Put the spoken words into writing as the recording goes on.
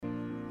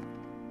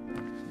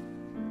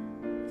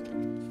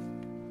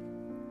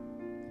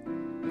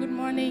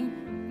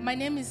morning. My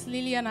name is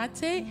Lilian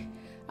Ate.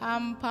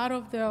 I'm part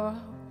of the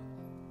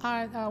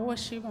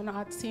worship and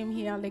art team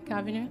here at Lake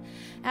Avenue,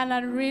 and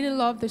I really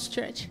love this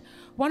church.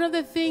 One of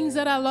the things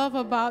that I love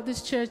about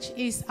this church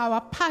is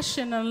our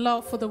passion and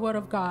love for the Word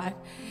of God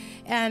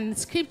and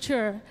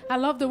Scripture. I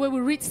love the way we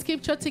read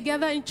Scripture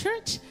together in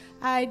church.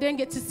 I didn't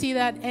get to see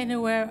that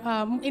anywhere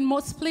in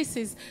most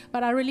places,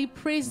 but I really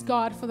praise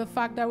God for the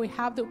fact that we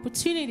have the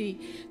opportunity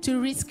to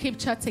read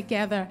Scripture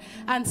together.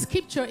 And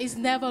Scripture is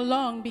never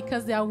long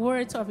because they are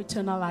words of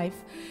eternal life.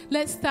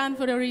 Let's stand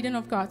for the reading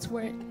of God's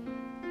Word.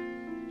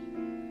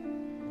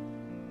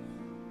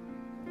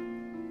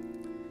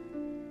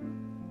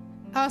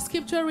 Our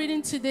scripture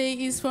reading today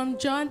is from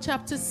John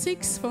chapter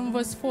 6, from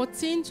verse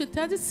 14 to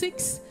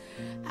 36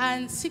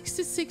 and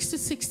 66 to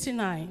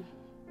 69.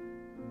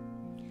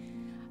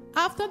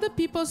 After the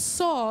people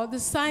saw the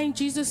sign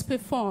Jesus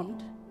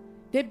performed,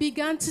 they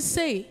began to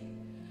say,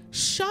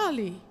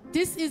 "Surely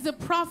this is the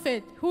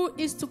prophet who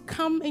is to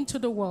come into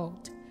the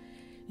world."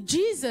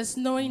 Jesus,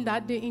 knowing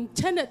that they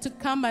intended to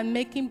come and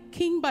make him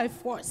king by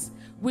force,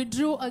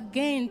 withdrew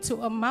again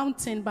to a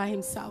mountain by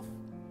himself.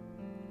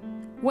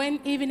 When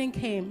evening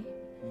came,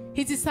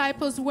 his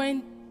disciples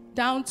went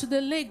down to the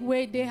lake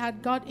where they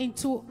had got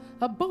into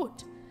a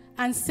boat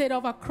and set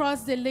off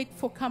across the lake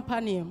for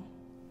Capernaum.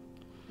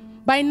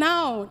 By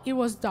now it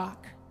was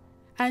dark,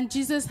 and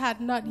Jesus had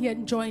not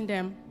yet joined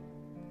them.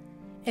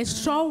 A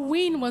strong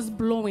wind was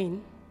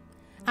blowing,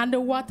 and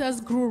the waters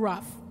grew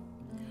rough.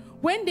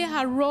 When they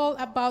had rolled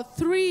about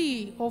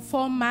 3 or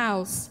 4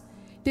 miles,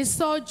 they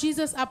saw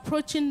Jesus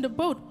approaching the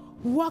boat,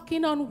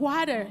 walking on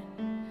water,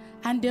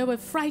 and they were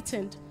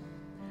frightened.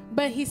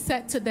 But he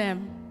said to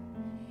them,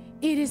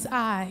 "It is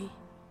I,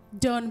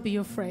 don't be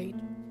afraid."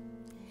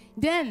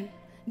 Then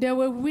they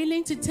were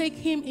willing to take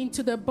him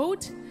into the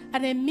boat,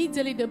 and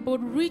immediately the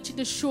boat reached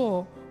the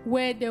shore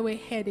where they were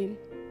heading.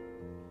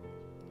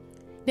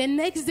 The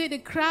next day, the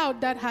crowd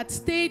that had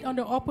stayed on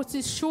the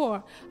opposite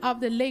shore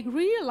of the lake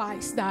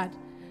realized that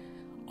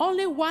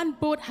only one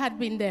boat had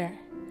been there,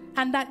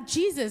 and that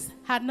Jesus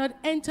had not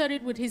entered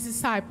it with his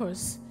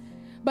disciples,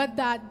 but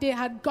that they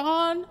had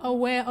gone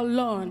away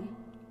alone.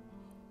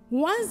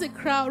 Once the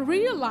crowd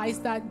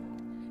realized that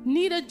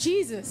neither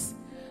Jesus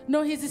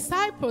nor his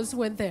disciples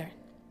were there,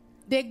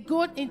 they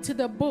got into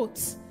the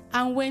boats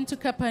and went to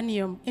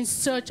Capernaum in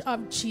search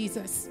of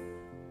Jesus.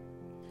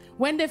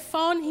 When they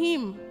found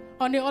him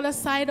on the other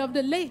side of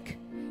the lake,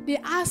 they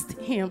asked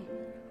him,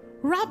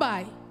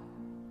 "Rabbi,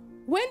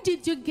 when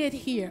did you get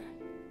here?"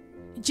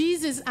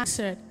 Jesus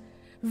answered,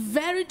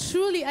 "Very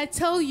truly I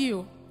tell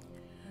you,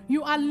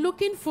 you are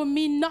looking for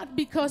me not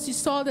because you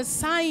saw the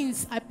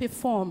signs I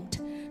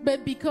performed,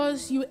 but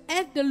because you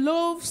ate the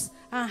loaves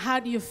and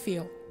had your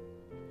fill.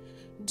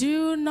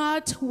 Do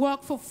not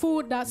work for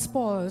food that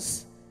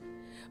spoils,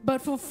 but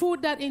for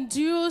food that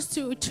endures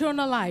to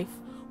eternal life,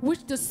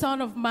 which the Son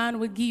of Man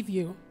will give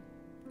you."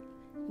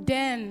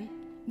 Then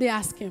they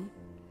asked him,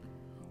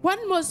 "What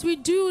must we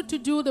do to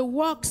do the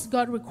works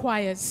God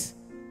requires?"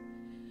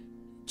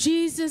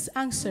 Jesus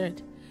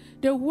answered,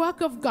 "The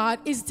work of God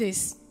is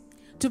this,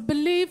 to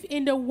believe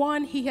in the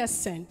one he has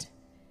sent."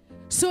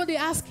 So they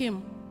asked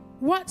him,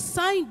 "What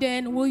sign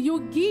then will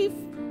you give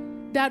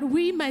that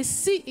we may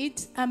see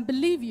it and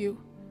believe you?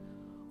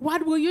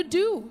 What will you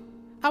do?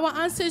 Our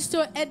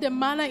ancestors ate the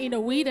manna in the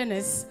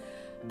wilderness.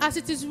 As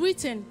it is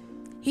written,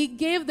 he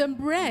gave them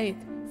bread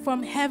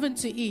from heaven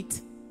to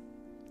eat."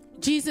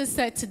 Jesus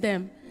said to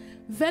them,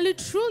 "Very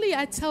truly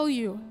I tell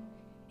you,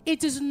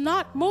 it is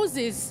not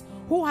Moses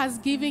who has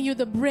given you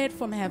the bread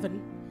from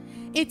heaven.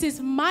 It is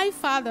my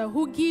Father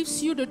who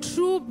gives you the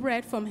true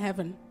bread from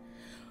heaven.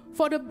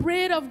 For the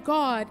bread of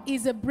God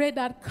is a bread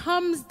that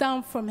comes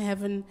down from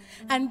heaven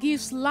and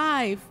gives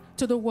life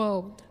to the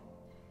world."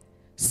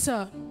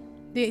 "Sir,"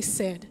 they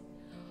said,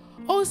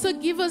 "also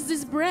give us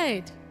this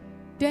bread."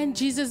 Then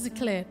Jesus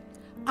declared,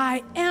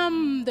 "I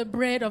am the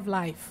bread of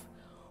life.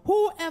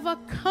 Whoever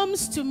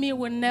comes to me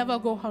will never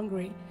go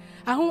hungry,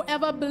 and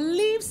whoever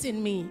believes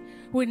in me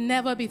will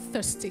never be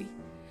thirsty.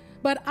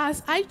 But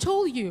as I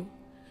told you,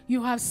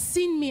 you have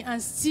seen me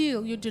and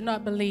still you do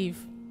not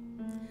believe."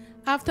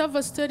 After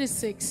verse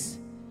 36,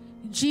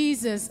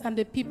 Jesus and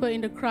the people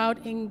in the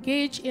crowd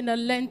engaged in a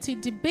lengthy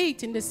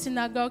debate in the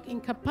synagogue in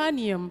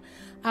Capernaum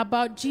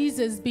about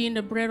Jesus being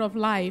the bread of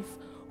life,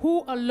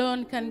 who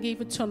alone can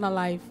give eternal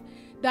life.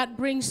 That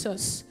brings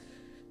us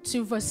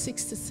to verse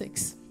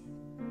 66.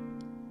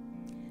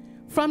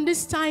 From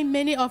this time,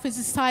 many of his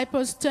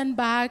disciples turned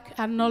back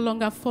and no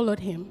longer followed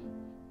him.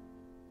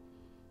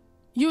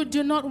 "You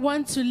do not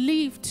want to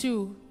leave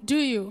too, do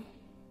you?"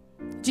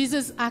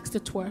 Jesus asked the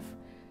 12.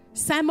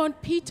 Simon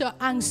Peter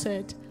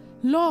answered,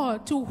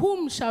 "Lord, to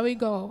whom shall we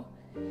go?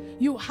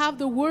 You have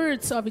the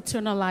words of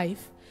eternal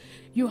life.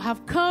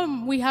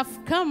 We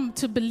have come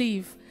to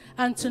believe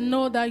and to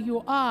know that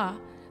you are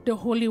the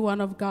Holy One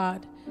of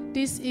God."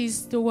 This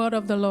is the word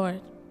of the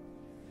Lord.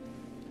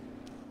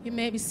 You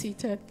may be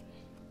seated.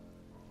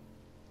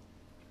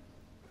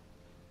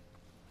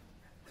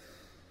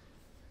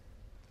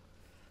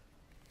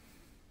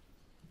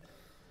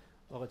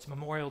 Well, it's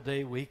Memorial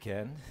Day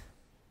weekend.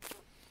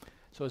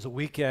 So as a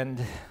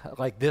weekend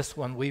like this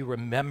one, we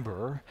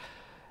remember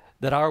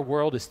that our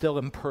world is still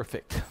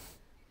imperfect.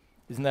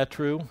 Isn't that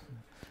true?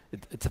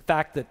 It's a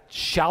fact that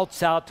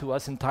shouts out to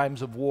us in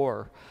times of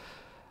war.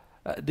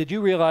 Did you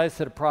realize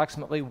that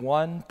approximately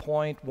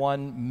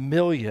 1.1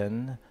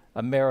 million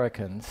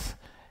Americans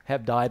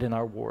have died in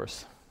our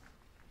wars?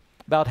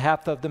 About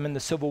half of them in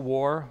the Civil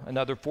War,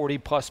 another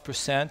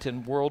 40+%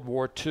 in World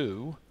War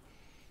II.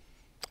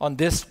 On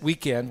this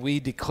weekend, we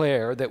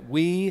declare that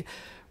we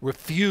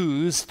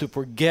refuse to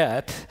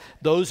forget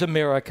those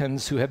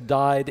Americans who have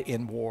died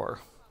in war.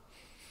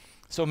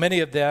 So many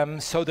of them,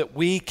 so that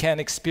we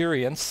can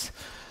experience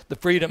the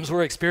freedoms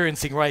we're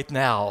experiencing right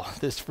now,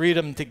 this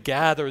freedom to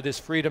gather, this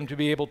freedom to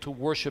be able to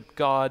worship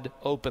God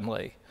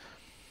openly.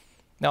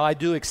 Now, I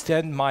do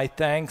extend my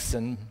thanks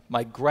and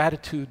my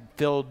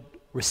gratitude-filled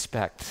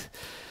respect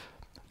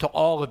to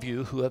all of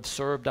you who have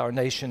served our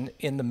nation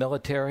in the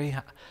military.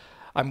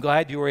 I'm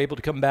glad you were able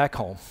to come back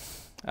home.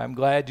 I'm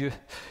glad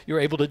you're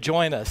able to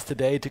join us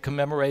today to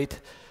commemorate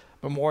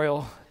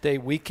Memorial Day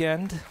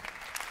weekend.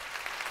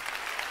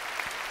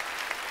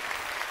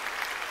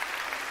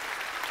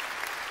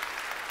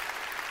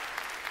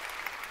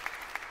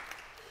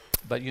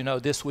 But you know,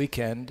 this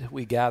weekend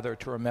we gather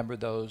to remember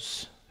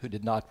those who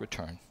did not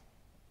return.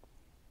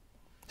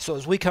 So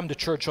as we come to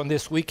church on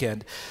this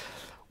weekend,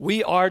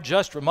 we are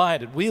just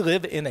reminded we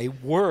live in a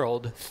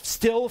world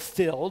still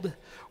filled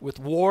with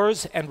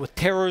wars and with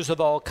terrors of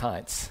all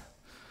kinds.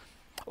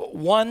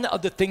 One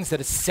of the things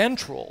that is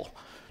central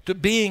to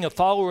being a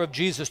follower of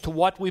Jesus, to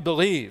what we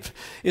believe,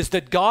 is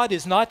that God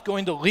is not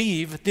going to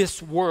leave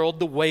this world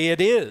the way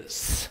it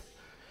is.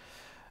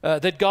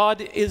 That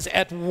God is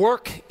at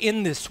work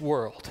in this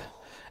world,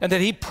 and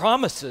that he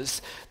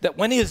promises that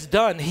when he is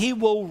done, he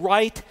will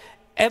right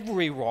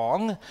every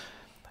wrong,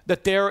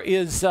 that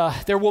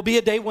there will be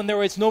a day when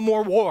there is no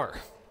more war,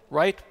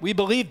 right? We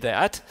believe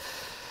that.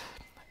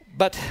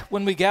 But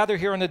when we gather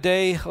here on a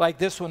day like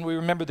this one, we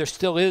remember there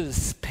still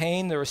is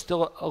pain, there is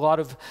still a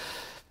lot of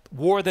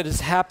war that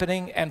is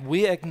happening, and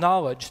we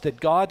acknowledge that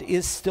God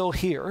is still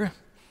here,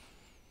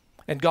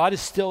 and God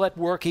is still at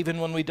work even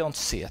when we don't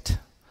see it.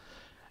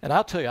 And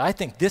I'll tell you, I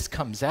think this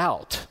comes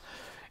out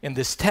in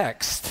this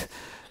text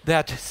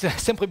that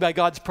simply by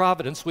God's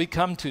providence we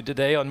come to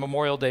today on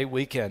Memorial Day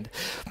weekend.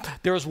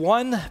 There is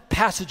one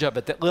passage of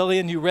it that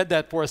Lillian, you read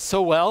that for us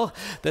so well,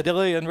 that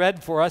Lillian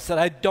read for us, that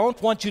I don't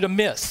want you to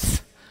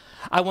miss.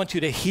 I want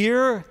you to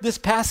hear this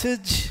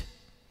passage.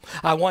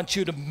 I want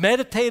you to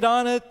meditate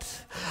on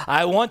it.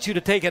 I want you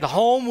to take it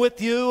home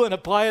with you and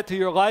apply it to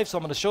your life. So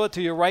I'm going to show it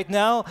to you right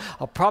now.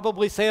 I'll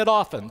probably say it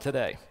often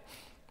today.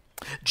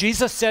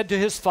 Jesus said to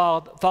his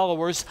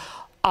followers,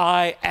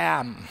 I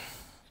am.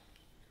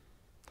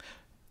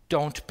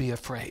 Don't be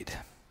afraid.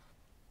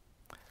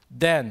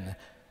 Then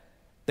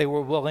they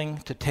were willing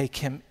to take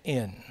him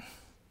in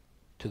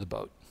to the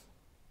boat.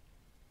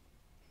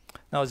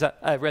 Now, as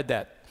I read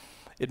that,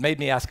 it made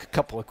me ask a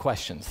couple of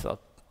questions. I'll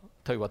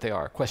tell you what they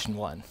are. Question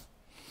one,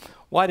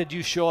 why did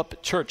you show up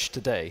at church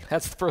today?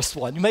 That's the first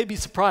one. You may be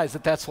surprised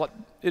that that's what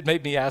it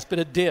made me ask, but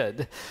it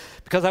did,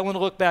 because I want to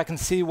look back and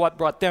see what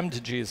brought them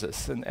to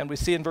Jesus. And we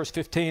see in verse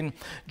 15,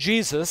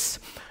 Jesus,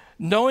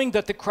 knowing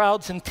that the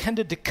crowds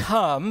intended to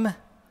come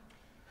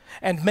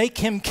and make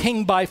him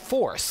king by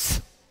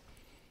force,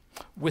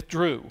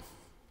 withdrew.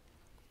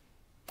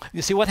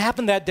 You see, what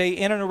happened that day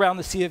in and around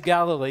the Sea of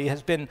Galilee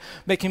has been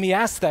making me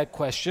ask that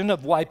question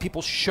of why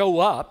people show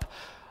up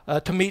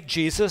to meet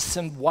Jesus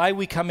and why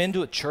we come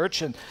into a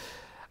church. And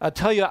I'll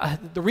tell you,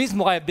 the reason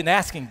why I've been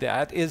asking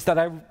that is that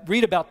I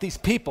read about these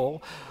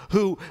people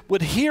who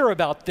would hear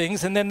about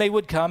things and then they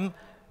would come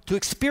to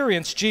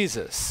experience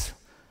Jesus.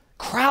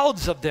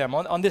 Crowds of them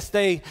on this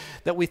day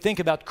that we think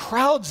about,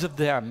 crowds of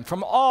them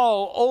from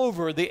all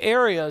over the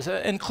areas,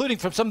 including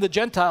from some of the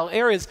Gentile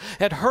areas,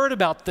 had heard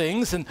about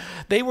things, and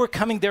they were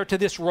coming there to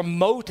this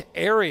remote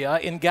area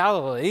in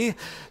Galilee,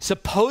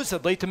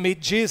 supposedly to meet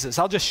Jesus.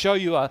 I'll just show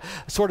you a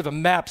sort of a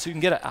map so you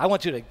can I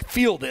want you to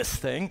feel this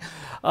thing.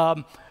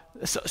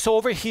 So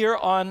over here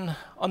on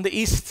the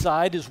east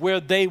side is where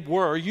they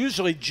were.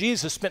 Usually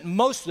Jesus spent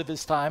most of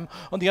his time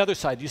on the other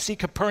side. You see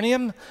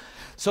Capernaum?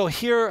 So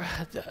here,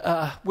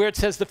 where it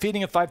says the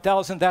feeding of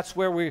 5,000, that's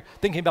where we're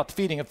thinking about the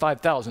feeding of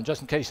 5,000, just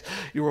in case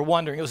you were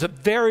wondering. It was a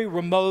very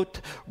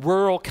remote,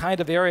 rural kind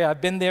of area. I've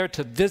been there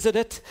to visit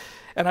it,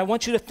 and I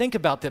want you to think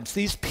about them.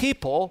 So these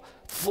people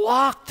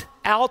flocked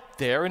out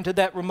there into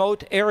that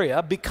remote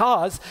area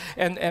because,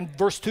 and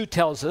verse 2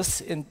 tells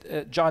us in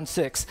John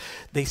 6,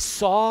 they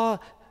saw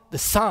the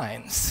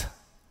signs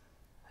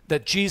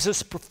that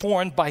Jesus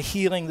performed by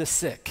healing the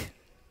sick.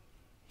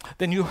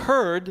 Then you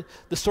heard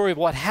the story of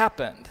what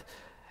happened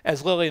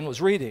as Lillian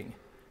was reading.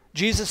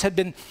 Jesus had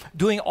been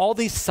doing all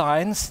these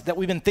signs that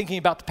we've been thinking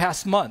about the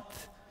past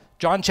month.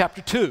 John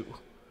chapter 2.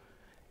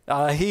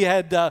 He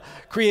had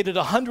created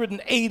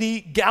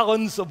 180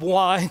 gallons of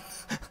wine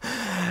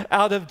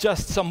out of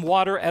just some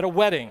water at a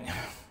wedding.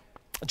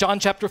 John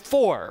chapter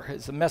 4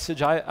 is a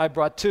message I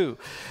brought too.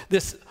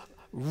 This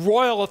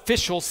royal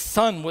official's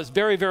son was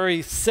very,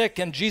 very sick,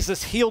 and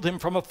Jesus healed him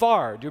from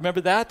afar. Do you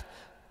remember that?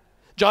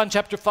 John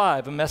chapter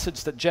 5, a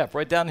message that Jeff,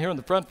 right down here in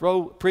the front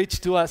row,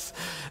 preached to us.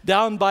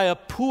 Down by a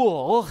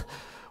pool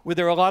where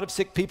there were a lot of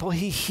sick people,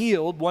 he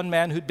healed one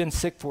man who'd been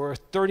sick for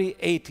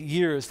 38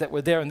 years that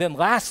were there. And then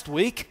last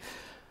week,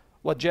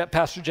 what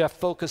Pastor Jeff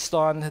focused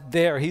on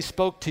there, he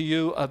spoke to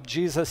you of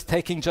Jesus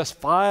taking just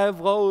 5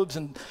 loaves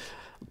and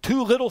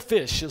 2 little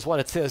fish, is what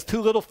it says,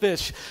 2 little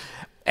fish,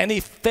 and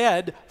he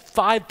fed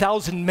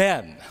 5,000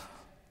 men.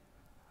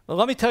 Well,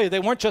 let me tell you, they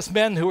weren't just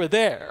men who were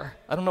there.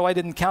 I don't know why I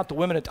didn't count the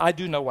women. I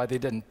do know why they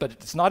didn't, but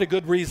it's not a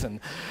good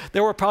reason.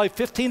 There were probably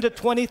 15 to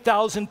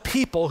 20,000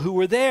 people who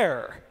were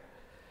there.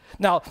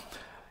 Now,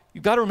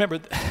 you've got to remember,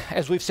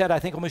 as we've said, I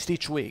think almost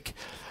each week,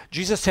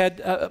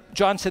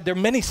 John said there are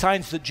many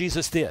signs that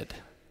Jesus did.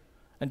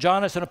 And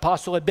John as an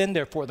apostle had been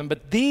there for them.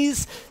 But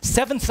these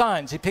 7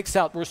 signs he picks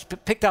out were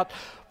picked out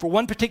for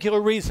one particular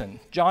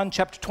reason. John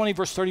chapter 20,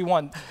 verse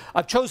 31.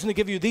 I've chosen to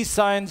give you these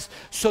signs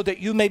so that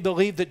you may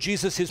believe that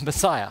Jesus is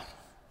Messiah,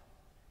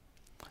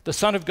 the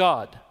Son of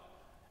God,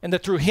 and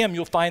that through him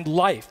you'll find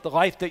life, the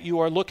life that you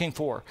are looking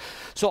for.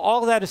 So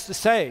all of that is to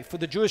say, for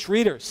the Jewish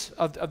readers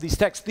of these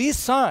texts, these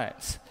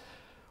signs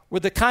were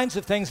the kinds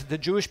of things that the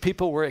Jewish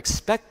people were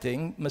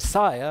expecting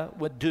Messiah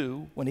would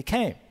do when he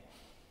came.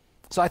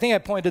 So I think I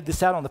pointed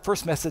this out on the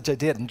first message I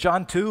did. In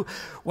John 2,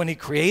 when he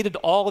created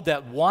all of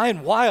that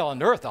wine, why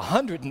on earth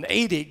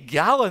 180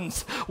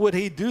 gallons would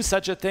he do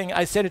such a thing?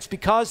 I said it's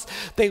because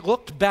they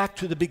looked back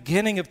to the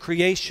beginning of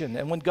creation.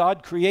 And when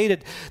God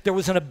created, there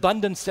was an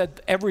abundance of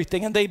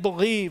everything. And they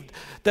believed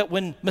that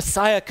when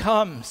Messiah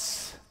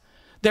comes,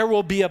 there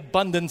will be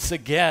abundance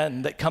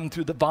again that come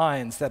through the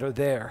vines that are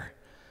there.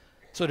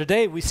 So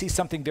today we see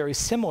something very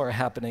similar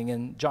happening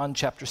in John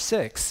chapter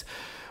 6.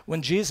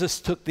 When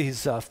Jesus took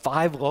these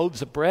 5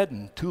 loaves of bread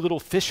and 2 little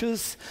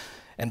fishes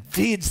and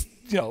feeds,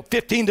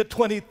 15 to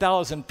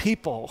 20,000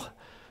 people,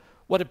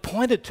 what it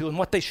pointed to and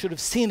what they should have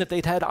seen if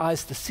they'd had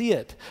eyes to see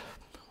it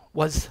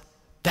was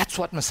that's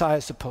what Messiah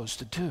is supposed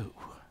to do.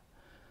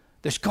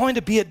 There's going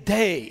to be a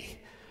day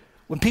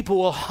when people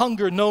will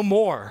hunger no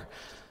more.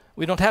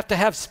 We don't have to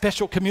have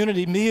special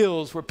community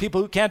meals where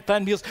people who can't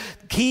find meals.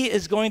 He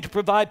is going to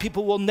provide.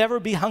 People will never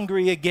be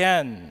hungry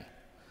again.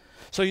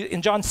 So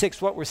in John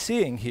 6, what we're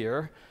seeing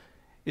here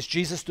is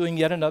Jesus doing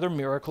yet another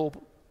miracle,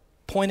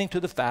 pointing to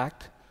the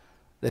fact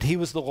that he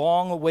was the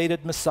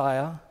long-awaited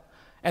Messiah.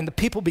 And the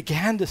people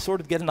began to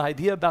sort of get an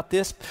idea about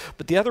this,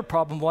 but the other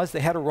problem was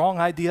they had a wrong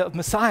idea of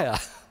Messiah.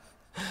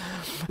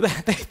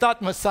 They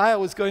thought Messiah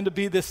was going to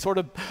be this sort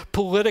of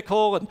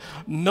political and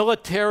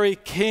military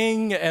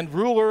king and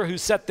ruler who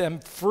set them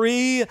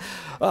free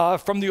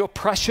from the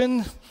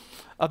oppression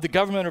of the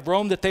government of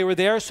Rome that they were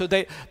there. So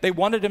they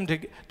wanted him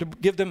to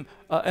give them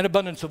an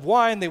abundance of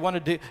wine. They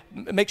wanted to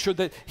make sure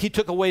that he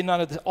took away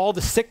all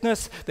the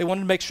sickness. They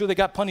wanted to make sure they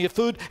got plenty of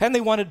food. And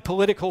they wanted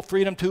political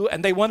freedom too.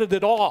 And they wanted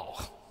it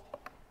all.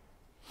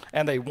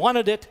 And they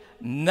wanted it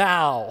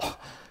now.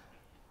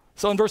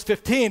 So in verse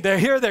 15,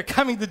 they're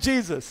coming to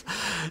Jesus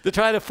to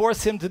try to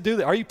force him to do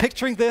that. Are you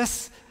picturing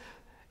this?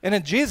 And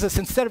then Jesus,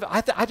 instead of,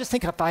 I just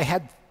think if I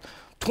had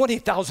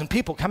 20,000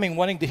 people coming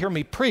wanting to hear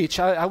me preach,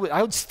 I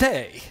would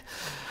stay.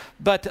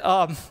 But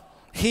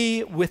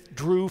he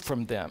withdrew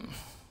from them.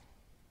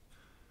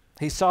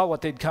 He saw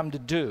what they'd come to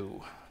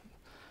do.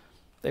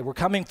 They were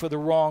coming for the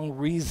wrong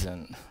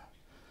reason.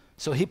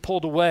 So he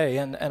pulled away,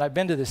 and I've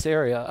been to this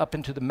area, up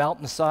into the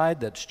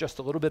mountainside that's just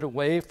a little bit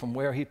away from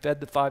where he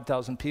fed the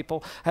 5,000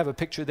 people. I have a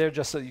picture there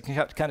just so you can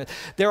kind of,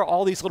 there are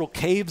all these little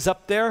caves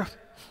up there.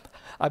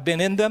 I've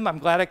been in them. I'm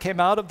glad I came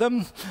out of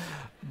them.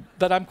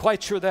 But I'm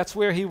quite sure that's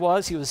where he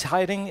was. He was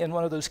hiding in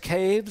one of those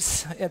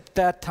caves at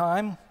that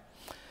time.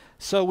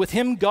 So with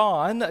him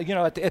gone,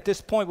 at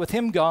this point, with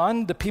him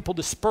gone, the people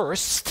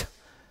dispersed.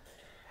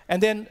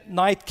 And then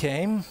night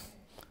came.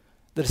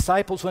 The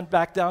disciples went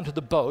back down to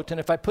the boat. And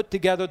if I put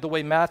together the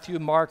way Matthew,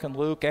 Mark, and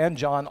Luke, and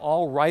John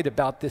all write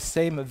about this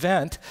same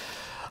event,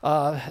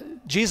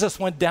 Jesus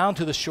went down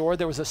to the shore.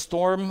 There was a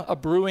storm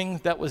brewing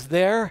that was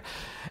there.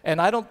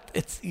 And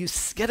you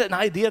get an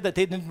idea that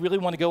they didn't really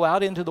want to go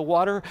out into the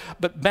water.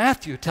 But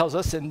Matthew tells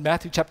us in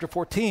Matthew chapter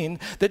 14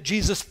 that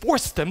Jesus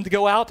forced them to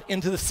go out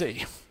into the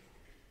sea.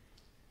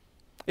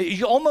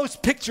 You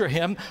almost picture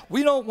him,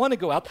 we don't want to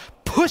go out,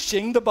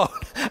 pushing the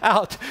boat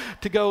out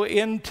to go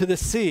into the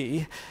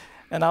sea.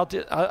 And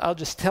I'll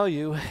just tell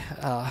you,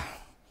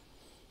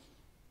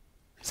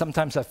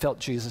 sometimes I felt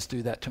Jesus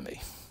do that to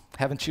me.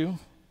 Haven't you?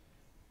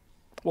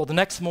 Well, the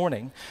next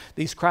morning,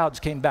 these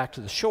crowds came back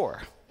to the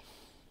shore,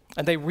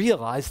 and they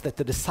realized that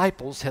the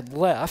disciples had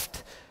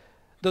left,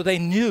 though they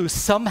knew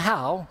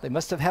somehow, they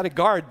must have had a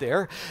guard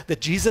there,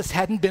 that Jesus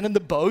hadn't been in the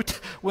boat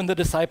when the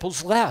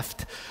disciples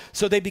left.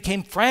 So they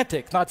became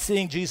frantic, not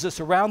seeing Jesus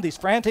around. These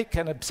frantic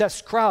and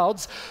obsessed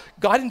crowds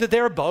got into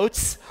their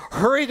boats,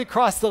 hurried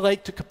across the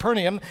lake to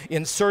Capernaum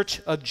in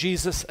search of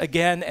Jesus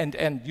again,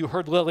 and you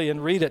heard Lillian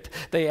read it.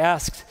 They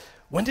asked,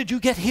 "When did you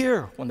get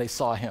here?" when they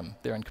saw him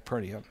there in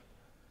Capernaum.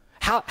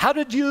 How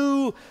did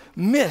you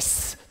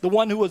miss the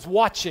one who was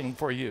watching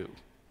for you?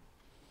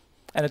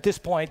 And at this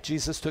point,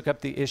 Jesus took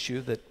up the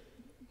issue that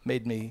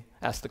made me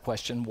ask the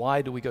question,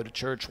 why do we go to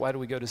church? Why do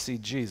we go to see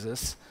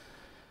Jesus?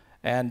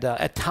 And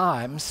at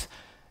times,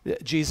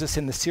 Jesus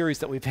in the series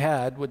that we've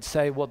had would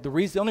say, well,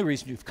 the only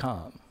reason you've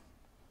come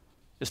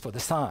is for the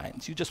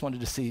signs. You just wanted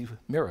to see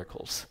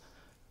miracles,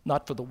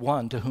 not for the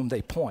one to whom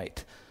they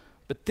point.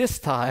 But this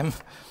time,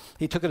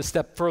 he took it a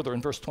step further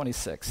in verse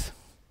 26.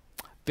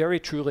 Very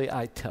truly,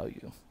 I tell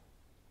you,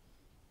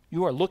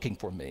 you are looking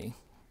for me,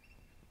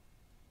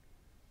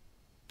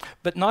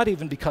 but not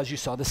even because you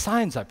saw the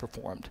signs I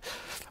performed,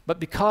 but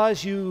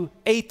because you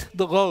ate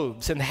the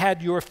loaves and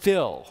had your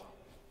fill.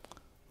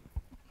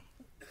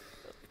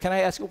 Can I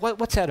ask you,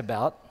 what's that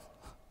about?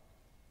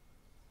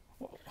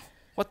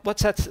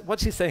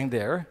 What's he saying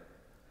there?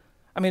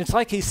 I mean, it's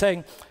like he's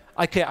saying,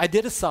 okay, I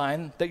did a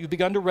sign that you've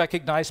begun to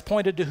recognize,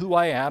 pointed to who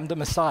I am, the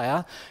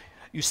Messiah.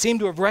 You seem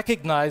to have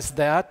recognized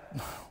that,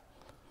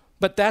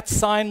 but that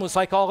sign was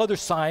like all other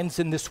signs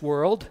in this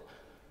world.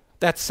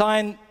 That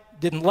sign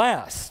didn't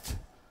last.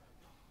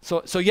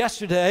 So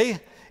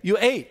yesterday, you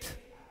ate,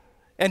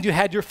 and you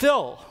had your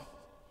fill.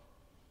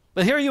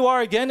 But here you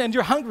are again, and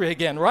you're hungry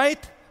again,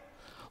 right?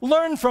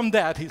 Learn from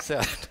that, he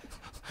said.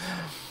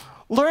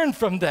 Learn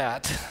from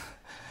that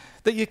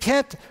you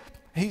can't,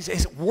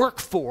 he's work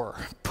for.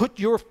 Put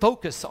your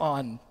focus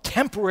on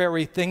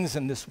temporary things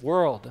in this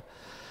world.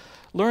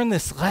 Learn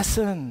this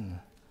lesson.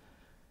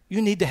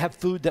 You need to have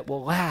food that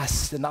will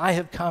last, and I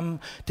have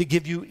come to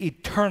give you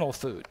eternal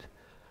food.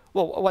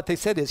 Well, what they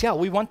said is, yeah,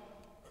 we want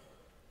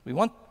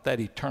that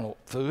eternal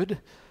food,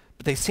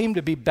 but they seem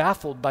to be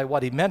baffled by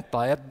what he meant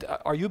by it.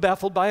 Are you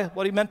baffled by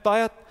what he meant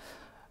by it?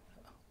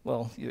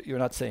 Well, you're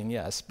not saying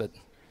yes, but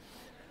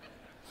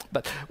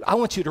I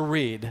want you to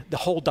read the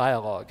whole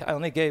dialogue. I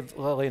only gave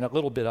Lillian a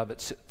little bit of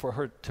it for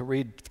her to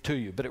read to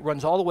you, but it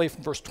runs all the way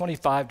from verse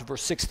 25 to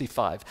verse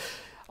 65.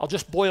 I'll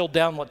just boil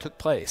down what took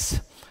place.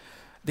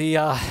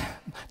 The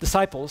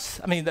disciples,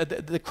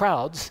 the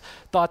crowds,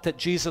 thought that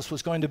Jesus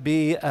was going to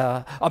be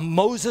a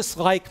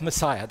Moses-like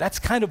Messiah. That's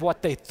kind of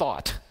what they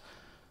thought.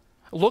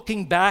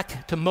 Looking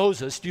back to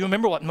Moses, do you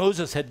remember what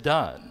Moses had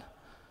done?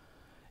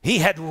 He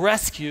had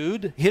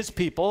rescued his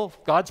people,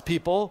 God's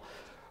people,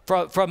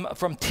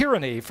 from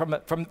tyranny, from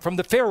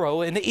the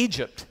Pharaoh in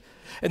Egypt.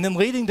 And then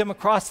leading them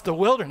across the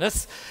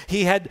wilderness,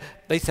 he had,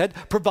 they said,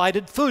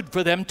 provided food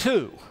for them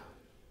too.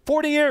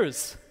 40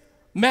 years.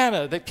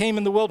 Manna that came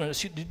in the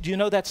wilderness. Do you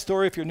know that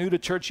story? If you're new to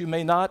church, you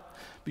may not.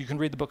 But you can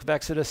read the book of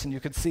Exodus and you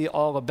can see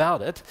all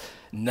about it.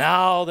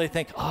 Now they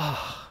think,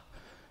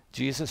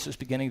 Jesus is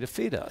beginning to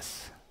feed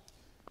us.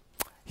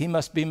 He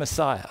must be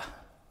Messiah.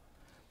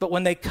 But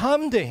when they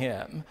come to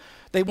him,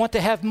 they want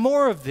to have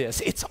more of this.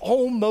 It's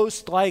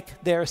almost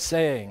like they're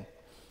saying,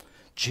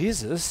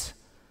 Jesus,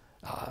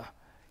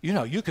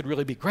 you could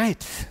really be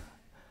great.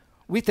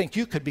 We think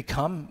you could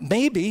become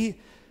maybe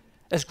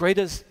as great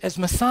as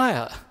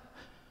Messiah.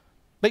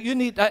 But you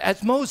need,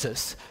 as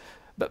Moses,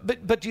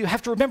 but you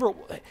have to remember,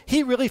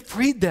 he really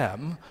freed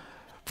them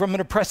from an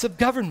oppressive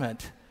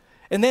government.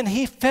 And then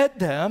he fed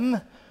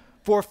them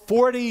for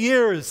 40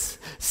 years,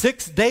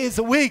 6 days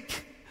a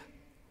week.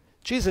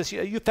 Jesus,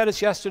 you fed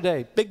us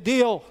yesterday. Big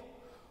deal.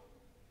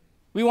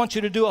 We want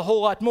you to do a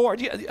whole lot more.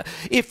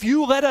 If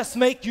you let us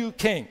make you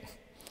king,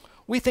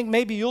 we think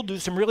maybe you'll do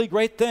some really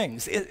great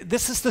things.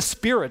 This is the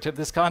spirit of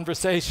this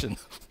conversation.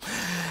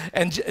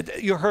 And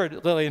you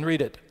heard Lillian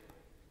read it.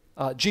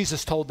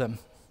 Jesus told them,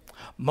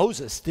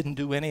 Moses didn't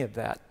do any of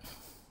that.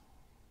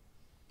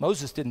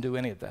 Moses didn't do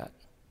any of that.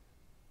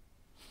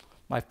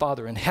 My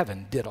Father in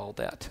heaven did all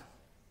that.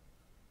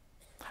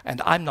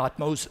 And I'm not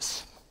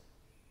Moses.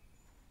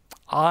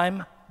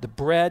 I'm the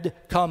bread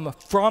come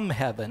from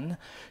heaven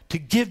to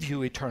give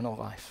you eternal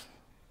life.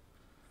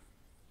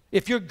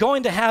 If you're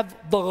going to have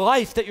the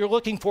life that you're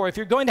looking for, if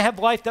you're going to have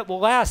life that will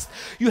last,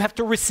 you have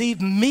to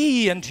receive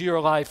me into your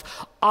life.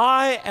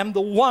 I am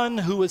the one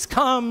who has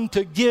come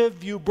to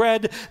give you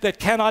bread that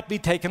cannot be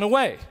taken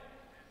away.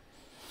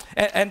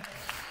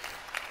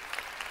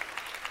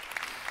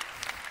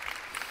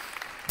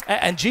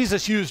 And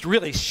Jesus used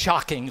really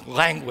shocking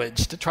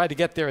language to try to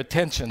get their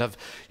attention of,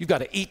 you've got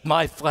to eat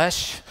my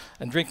flesh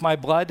and drink my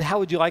blood. How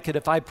would you like it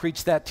if I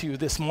preached that to you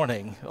this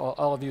morning?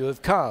 All of you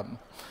have come.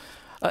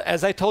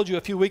 As I told you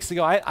a few weeks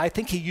ago, I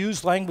think he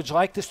used language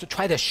like this to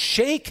try to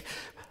shake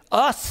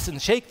us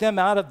and shake them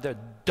out of their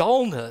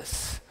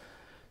dullness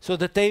so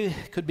that they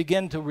could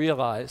begin to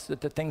realize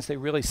that the things they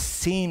really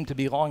seem to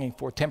be longing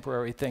for,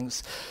 temporary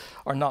things,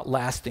 are not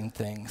lasting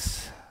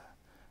things.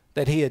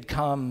 That he had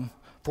come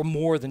for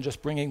more than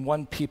just bringing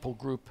one people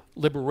group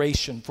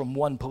liberation from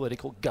one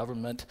political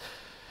government.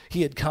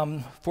 He had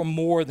come for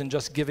more than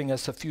just giving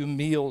us a few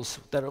meals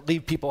that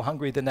leave people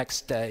hungry the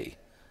next day.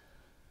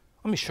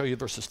 Let me show you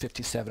verses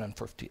 57 and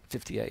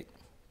 58.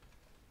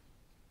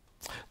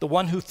 The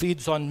one who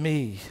feeds on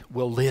me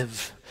will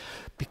live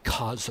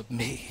because of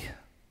me.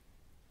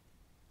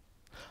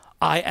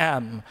 I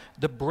am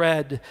the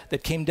bread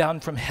that came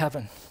down from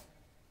heaven.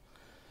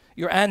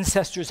 Your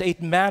ancestors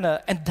ate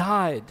manna and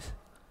died.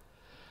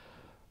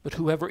 But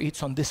whoever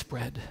eats on this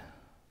bread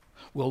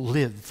will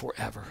live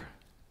forever.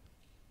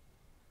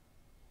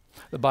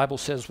 The Bible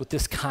says with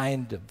this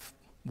kind of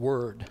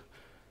word,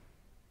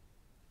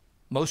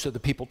 most of the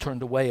people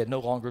turned away and no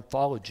longer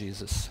followed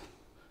Jesus.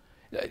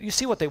 You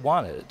see what they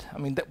wanted. I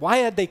mean, why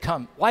had they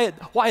come? Why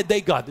had they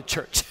gone to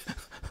church?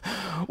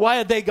 Why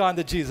had they gone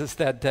to Jesus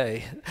that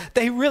day?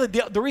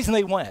 The reason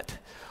they went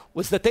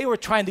was that they were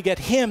trying to get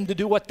him to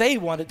do what they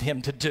wanted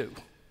him to do,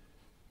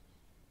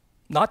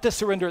 not to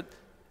surrender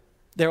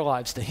their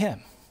lives to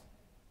him.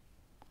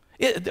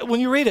 When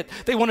you read it,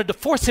 they wanted to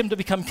force him to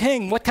become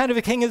king. What kind of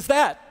a king is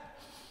that?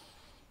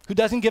 Who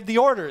doesn't give the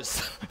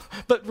orders,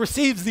 but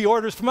receives the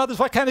orders from others?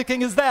 What kind of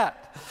king is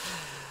that?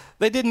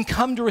 They didn't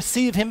come to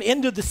receive him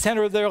into the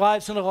center of their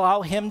lives and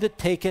allow him to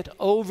take it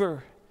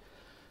over.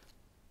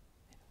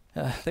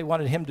 They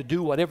wanted him to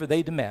do whatever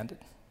they demanded.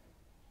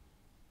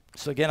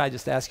 So again, I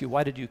just ask you,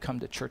 why did you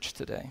come to church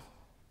today?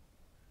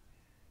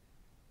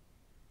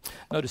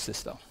 Notice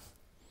this, though.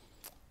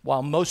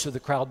 While most of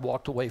the crowd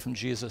walked away from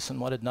Jesus and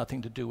wanted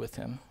nothing to do with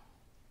him,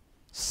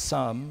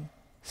 some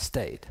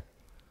stayed.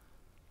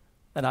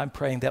 And I'm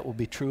praying that will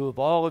be true of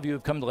all of you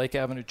who've come to Lake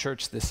Avenue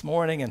Church this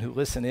morning and who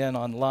listen in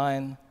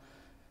online.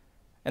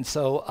 And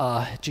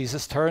so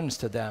Jesus turns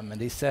to them and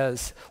he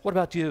says, what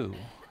about you?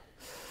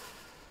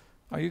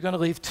 Are you going to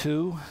leave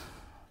too?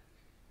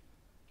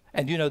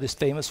 And you know these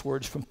famous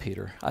words from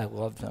Peter. I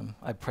love them.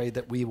 I pray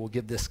that we will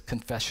give this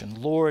confession.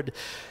 Lord,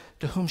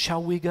 to whom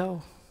shall we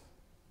go?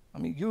 I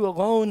mean, you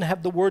alone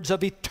have the words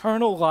of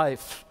eternal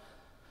life.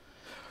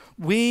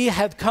 We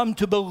have come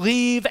to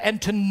believe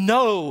and to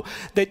know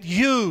that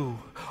you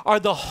are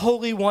the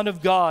Holy One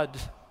of God.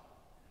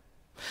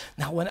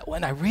 Now,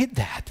 when I read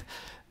that,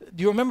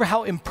 do you remember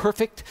how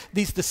imperfect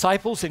these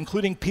disciples,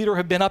 including Peter,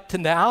 have been up to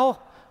now?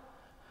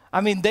 I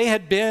mean, they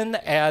had been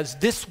as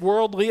this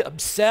worldly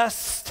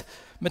obsessed,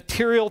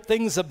 material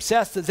things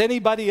obsessed as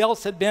anybody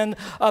else had been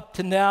up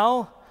to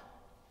now.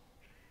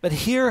 But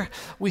here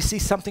we see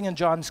something in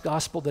John's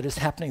gospel that is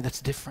happening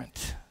that's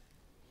different.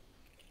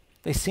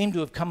 They seem to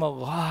have come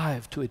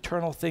alive to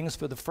eternal things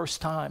for the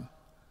first time.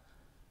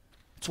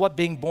 It's what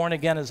being born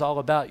again is all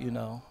about, you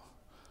know.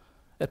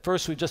 At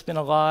first, we've just been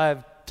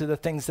alive to the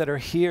things that are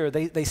here.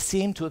 They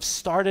seem to have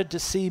started to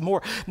see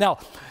more. Now,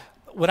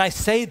 when I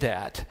say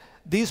that,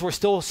 these were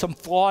still some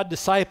flawed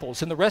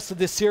disciples. In the rest of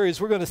this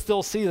series, we're going to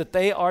still see that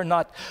they are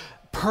not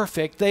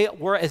perfect. They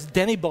were, as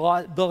Denny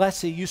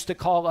Bellesi used to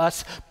call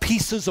us,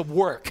 pieces of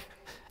work.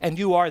 And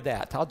you are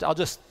that. I'll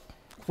just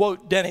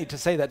quote Denny to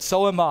say that.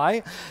 So am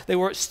I. They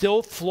were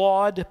still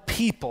flawed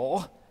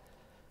people,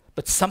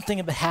 but something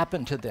had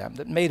happened to them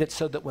that made it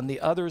so that when the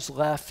others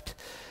left,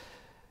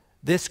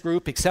 this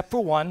group, except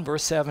for one,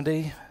 verse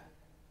 70,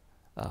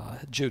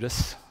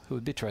 Judas, who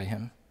would betray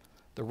him,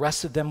 the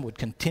rest of them would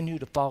continue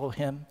to follow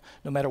him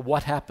no matter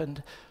what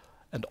happened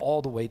and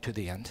all the way to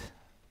the end.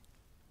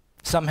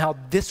 Somehow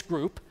this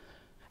group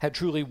had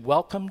truly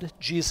welcomed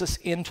Jesus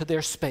into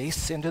their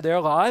space, into their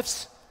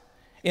lives,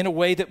 in a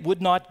way that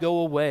would not go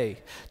away.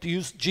 To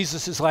use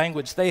Jesus'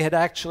 language, they had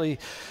actually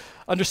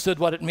understood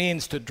what it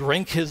means to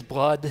drink his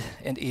blood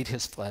and eat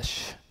his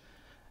flesh.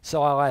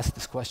 So I'll ask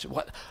this question.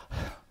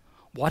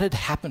 What had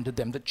happened to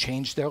them that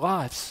changed their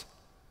lives?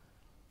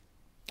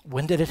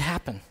 When did it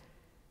happen?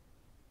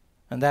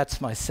 And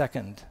that's my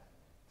second,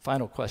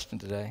 final question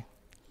today.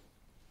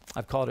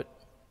 I've called it,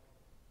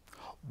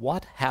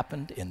 what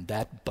happened in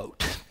that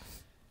boat?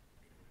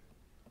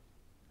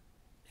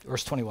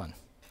 Verse 21.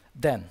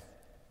 Then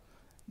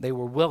they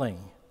were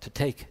willing to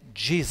take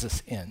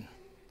Jesus in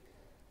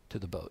to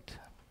the boat.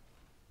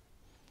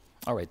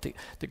 All right,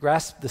 to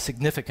grasp the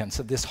significance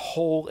of this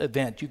whole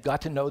event, you've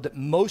got to know that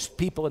most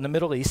people in the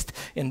Middle East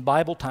in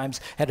Bible times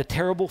had a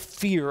terrible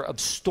fear of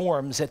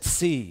storms at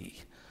sea.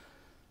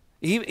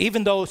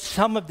 Even though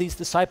some of these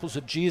disciples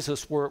of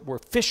Jesus were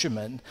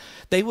fishermen,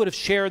 they would have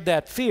shared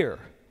that fear.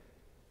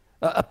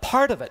 A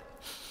part of it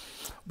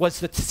was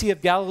that the Sea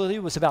of Galilee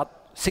was about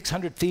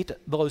 600 feet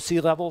below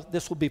sea level.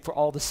 This will be for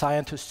all the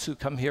scientists who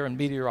come here and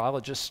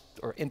meteorologists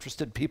or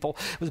interested people.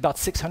 It was about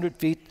 600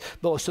 feet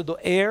below. So the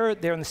air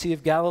there in the Sea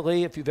of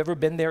Galilee, if you've ever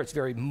been there, it's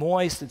very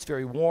moist, it's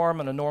very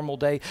warm on a normal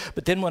day.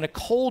 But then when a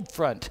cold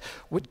front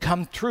would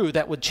come through,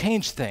 that would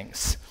change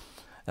things.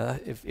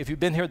 If you've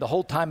been here the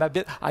whole time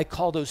I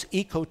call those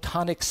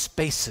ecotonic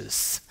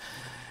spaces.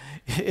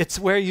 It's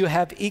where you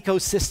have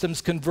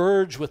ecosystems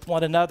converge with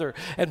one another.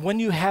 And when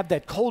you have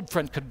that cold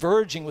front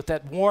converging with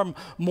that warm,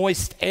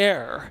 moist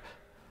air,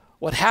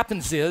 what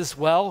happens is,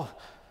 well,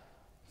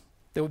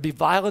 there would be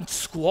violent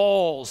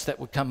squalls that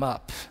would come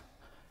up.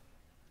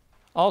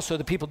 Also,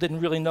 the people didn't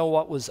really know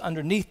what was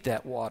underneath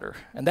that water.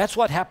 And that's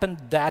what happened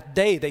that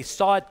day. They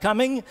saw it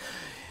coming.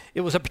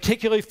 It was a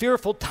particularly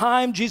fearful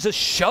time. Jesus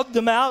shoved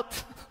them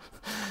out.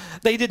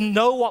 They didn't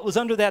know what was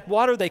under that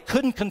water. They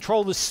couldn't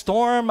control the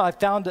storm. I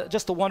found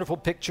just a wonderful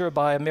picture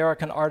by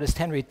American artist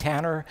Henry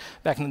Tanner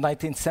back in the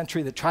 19th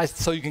century that tries,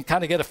 so you can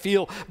kind of get a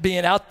feel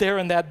being out there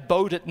in that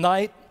boat at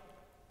night.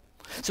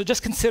 So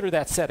just consider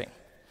that setting.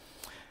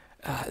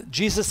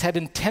 Jesus had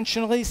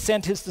intentionally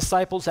sent his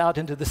disciples out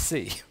into the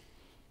sea.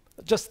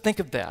 Just think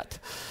of that.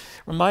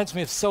 Reminds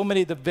me of so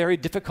many of the very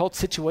difficult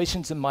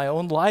situations in my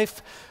own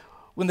life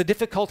when the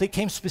difficulty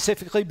came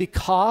specifically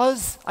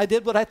because I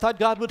did what I thought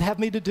God would have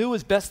me to do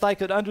as best I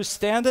could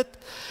understand it.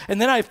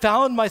 And then I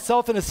found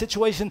myself in a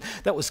situation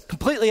that was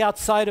completely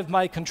outside of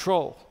my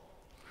control.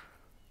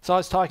 So I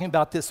was talking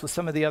about this with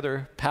some of the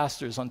other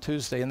pastors on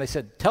Tuesday, and they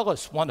said, tell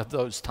us one of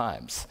those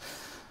times.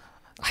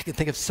 I can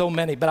think of so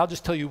many, but I'll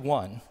just tell you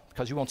one,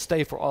 because you won't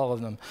stay for all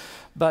of them.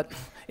 But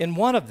in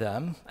one of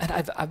them,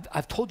 and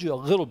I've told you a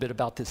little bit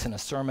about this in a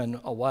sermon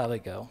a while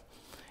ago.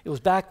 It was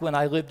back when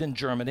I lived in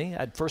Germany.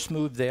 I'd first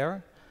moved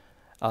there.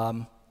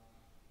 I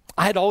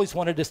had always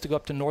wanted us to go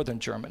up to northern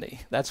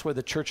Germany. That's where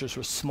the churches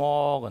were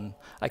small, and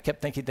I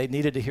kept thinking they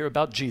needed to hear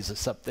about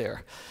Jesus up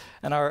there.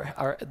 And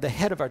the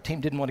head of our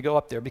team didn't want to go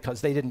up there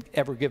because they didn't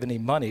ever give any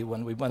money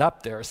when we went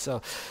up there.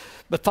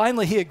 But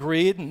finally he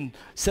agreed and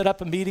set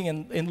up a meeting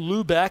in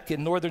Lübeck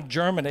in northern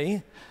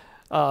Germany.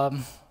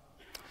 Back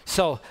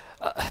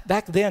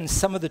then,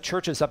 some of the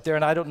churches up there,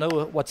 and I don't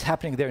know what's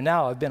happening there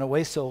now, I've been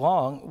away so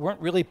long,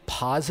 weren't really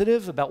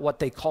positive about what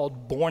they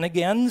called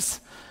born-agains.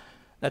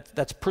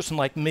 That's a person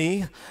like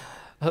me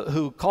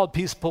who called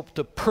people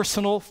to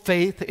personal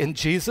faith in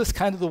Jesus,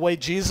 kind of the way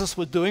Jesus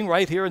was doing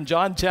right here in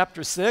John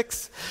chapter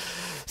 6.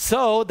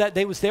 So that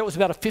day was there. It was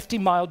about a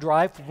 50-mile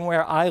drive from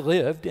where I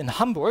lived in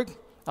Hamburg.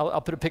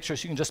 I'll put a picture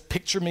so you can just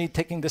picture me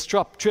taking this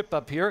trip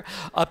up here,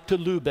 up to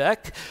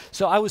Lübeck.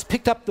 So I was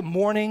picked up the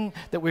morning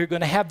that we were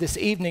going to have this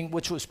evening,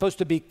 which was supposed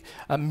to be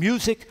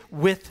music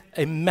with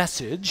a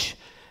message.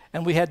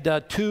 And we had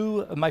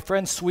two of my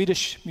friends,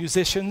 Swedish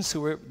musicians,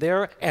 who were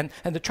there, and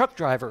the truck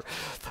driver.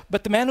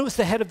 But the man who was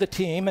the head of the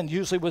team, and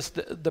usually was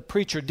the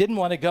preacher, didn't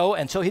want to go,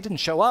 and so he didn't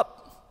show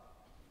up.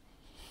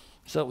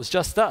 So it was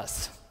just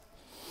us.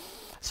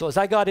 So as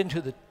I got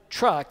into the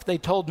truck, they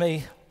told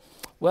me,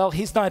 well,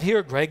 he's not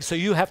here, Greg, so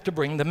you have to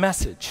bring the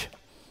message.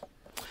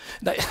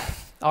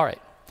 All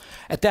right.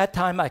 At that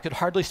time, I could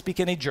hardly speak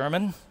any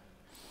German.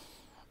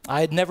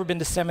 I had never been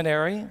to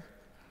seminary.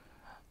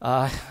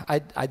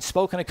 I'd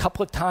spoken a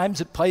couple of times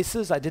at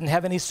places. I didn't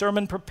have any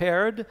sermon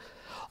prepared.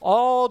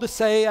 All to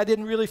say I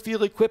didn't really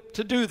feel equipped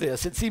to do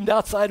this. It seemed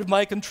outside of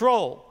my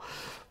control.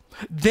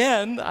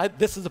 Then,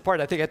 this is the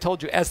part I think I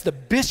told you, as the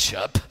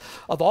bishop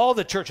of all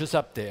the churches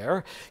up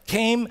there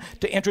came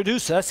to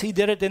introduce us, he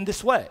did it in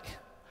this way.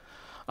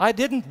 I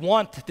didn't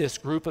want this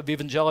group of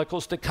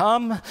evangelicals to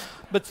come,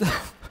 but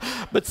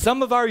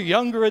some of our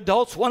younger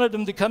adults wanted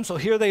them to come, so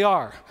here they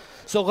are.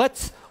 So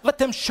let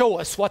them show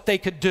us what they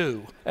could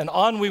do. And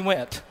on we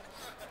went.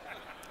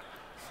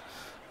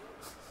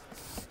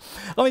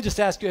 Let me just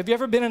ask you, have you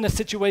ever been in a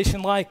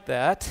situation like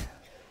that?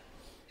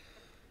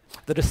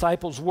 The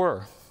disciples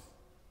were.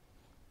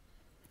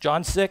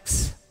 John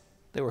 6,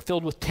 they were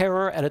filled with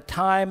terror at a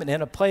time and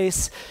in a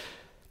place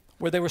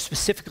where they were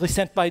specifically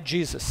sent by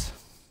Jesus.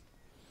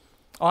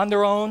 On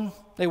their own,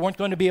 they weren't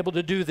going to be able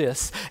to do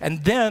this.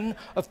 And then,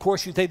 of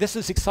course, you say, this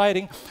is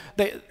exciting.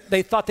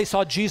 They thought they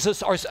saw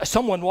Jesus or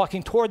someone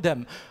walking toward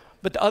them.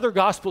 But the other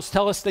Gospels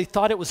tell us they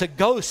thought it was a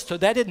ghost, so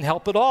that didn't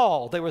help at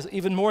all. They were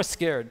even more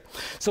scared.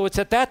 So it's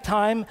at that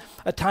time,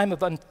 a time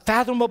of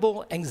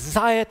unfathomable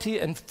anxiety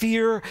and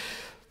fear,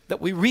 that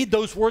we read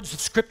those words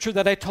of Scripture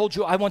that I told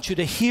you I want you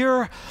to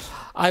hear,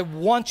 I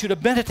want you to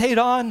meditate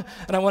on,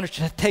 and I want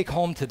you to take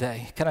home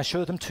today. Can I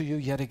show them to you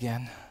yet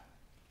again?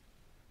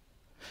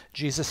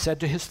 Jesus said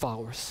to his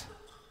followers,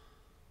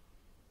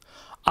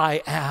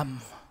 I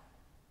am.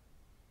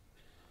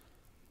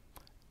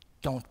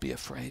 Don't be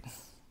afraid.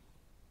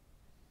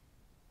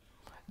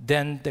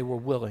 Then they were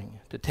willing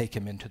to take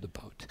him into the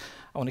boat.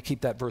 I want to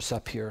keep that verse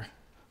up here.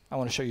 I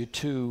want to show you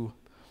two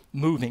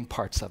moving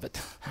parts of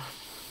it.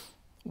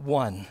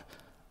 One,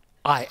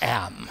 I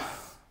am.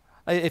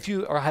 If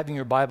you are having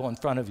your Bible in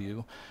front of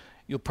you,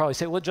 you'll probably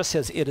say, well, it just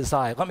says, it is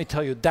I. Let me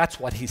tell you, that's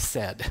what he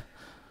said.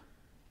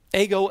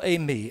 Ego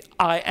eimi,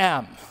 I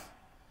am.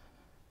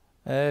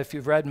 If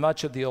you've read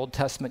much of the Old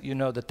Testament, you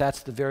know that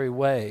that's the very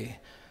way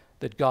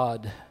that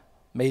God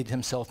made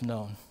himself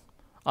known.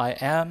 I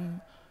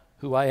am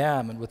who I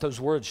am. And with those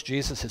words,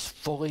 Jesus is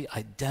fully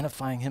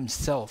identifying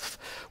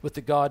himself with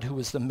the God who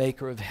is the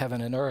maker of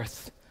heaven and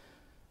earth.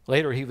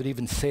 Later, he would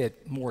even say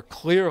it more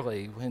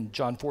clearly in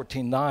John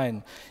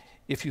 14:9,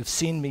 if you've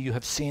seen me, you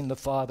have seen the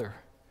Father.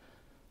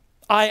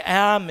 I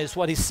am is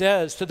what he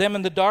says to them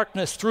in the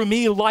darkness. Through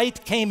me,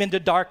 light came into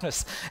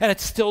darkness, and it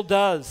still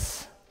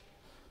does.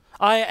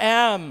 I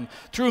am.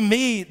 Through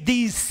me,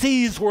 these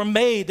seas were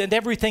made and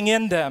everything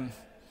in them.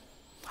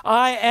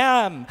 I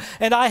am,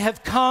 and I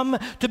have come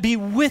to be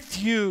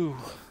with you.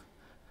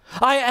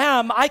 I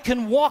am. I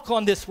can walk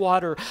on this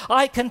water.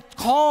 I can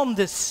calm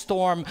this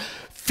storm.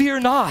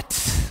 Fear not.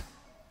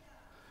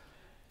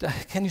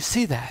 Can you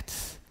see that?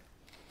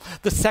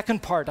 The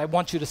second part I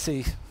want you to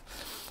see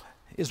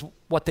is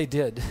what they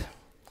did.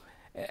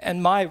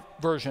 And my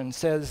version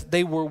says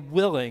they were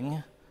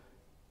willing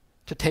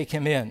to take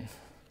him in.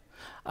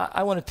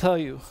 I want to tell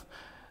you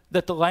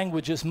that the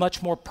language is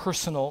much more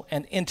personal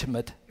and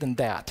intimate than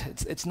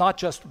that. It's not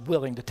just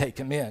willing to take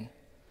him in.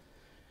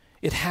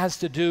 It has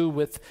to do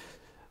with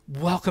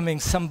welcoming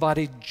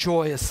somebody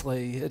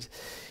joyously.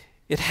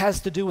 It has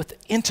to do with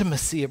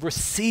intimacy of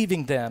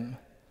receiving them.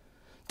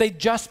 They'd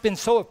just been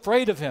so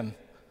afraid of him.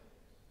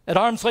 At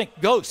arm's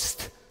length,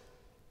 ghost.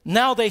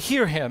 Now they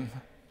hear him.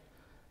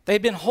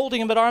 They've been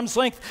holding him at arm's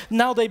length.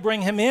 Now they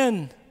bring him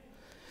in.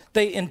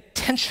 They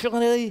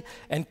intentionally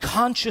and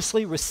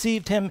consciously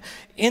received him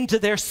into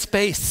their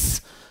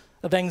space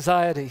of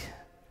anxiety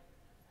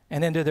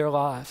and into their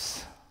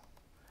lives.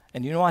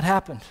 And you know what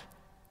happened?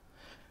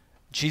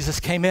 Jesus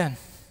came in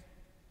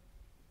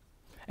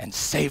and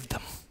saved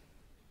them.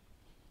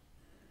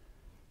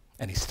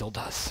 And he still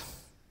does.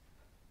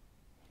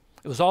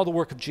 It was all the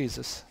work of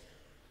Jesus.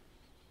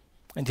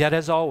 And yet,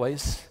 as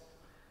always,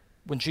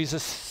 when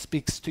Jesus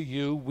speaks to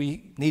you,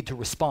 we need to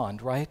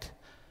respond, right?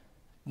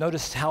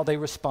 Notice how they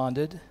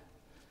responded.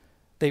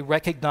 They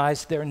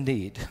recognized their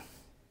need.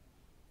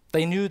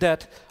 They knew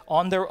that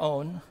on their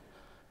own,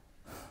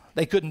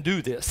 they couldn't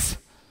do this.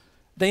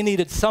 They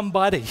needed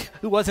somebody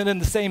who wasn't in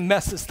the same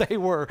mess as they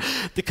were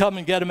to come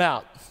and get them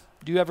out.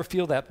 Do you ever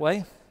feel that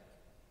way?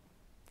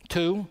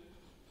 2,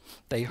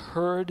 they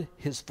heard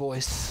his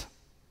voice.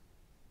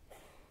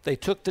 They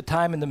took the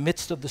time in the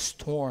midst of the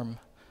storm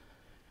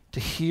to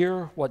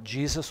hear what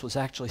Jesus was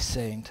actually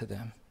saying to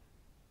them.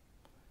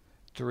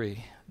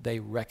 3, they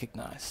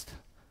recognized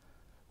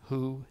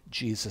who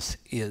Jesus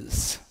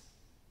is.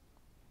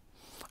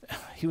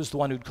 He was the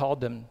one who'd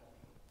called them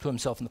to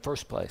himself in the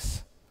first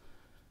place.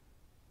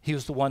 He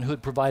was the one who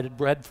had provided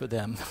bread for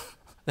them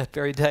that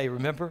very day,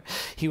 remember?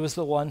 He was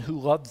the one who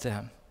loved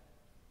them.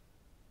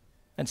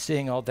 And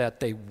seeing all that,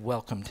 they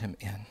welcomed him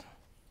in.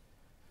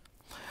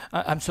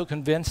 I'm so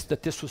convinced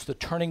that this was the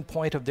turning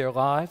point of their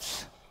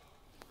lives.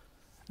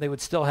 They would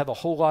still have a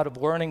whole lot of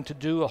learning to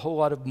do, a whole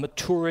lot of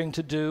maturing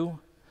to do.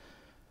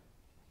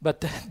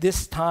 But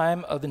this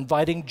time of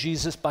inviting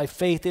Jesus by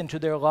faith into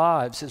their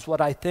lives is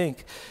what I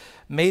think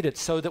made it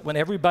so that when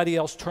everybody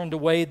else turned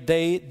away,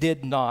 they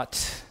did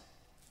not.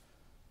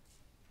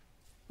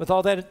 With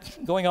all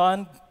that going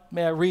on,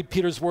 may I read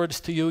Peter's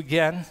words to you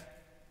again?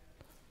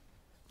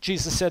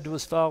 Jesus said to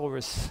his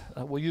followers,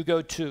 will you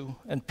go too?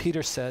 And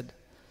Peter said,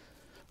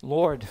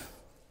 Lord,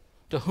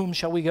 to whom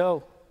shall we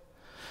go?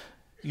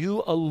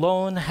 You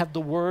alone have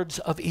the words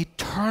of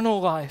eternal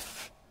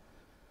life.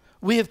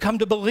 We have come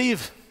to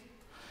believe.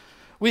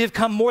 We have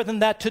come more than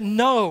that to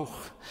know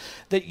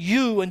that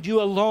you and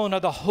you alone are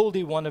the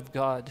Holy One of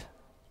God.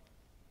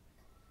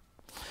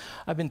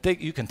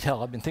 You can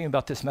tell, I've been thinking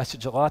about this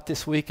message a lot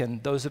this week,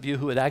 and those of you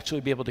who would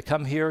actually be able to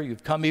come here,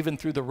 you've come even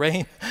through the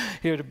rain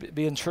here to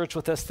be in church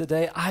with us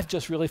today. I've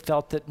just really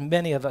felt that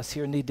many of us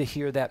here need to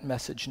hear that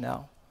message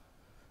now.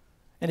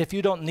 And if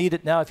you don't need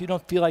it now, if you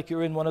don't feel like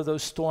you're in one of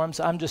those storms,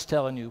 I'm just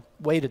telling you,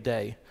 wait a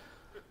day.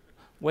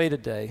 Wait a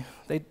day.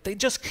 They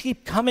just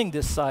keep coming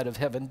this side of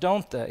heaven,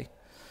 don't they?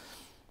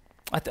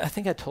 I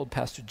think I told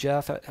Pastor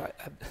Jeff,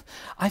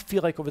 I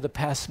feel like over the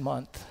past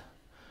month,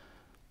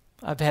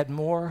 I've had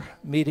more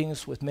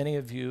meetings with many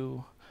of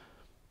you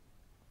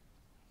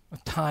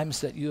of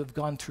times that you have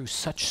gone through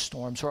such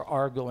storms or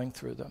are going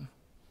through them.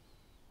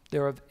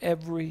 They're of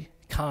every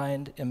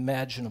kind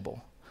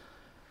imaginable.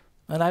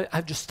 And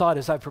I've just thought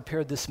as I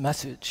prepared this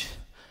message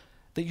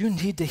that you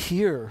need to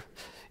hear.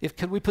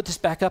 Can we put this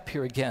back up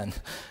here again?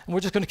 And we're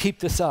just going to keep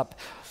this up.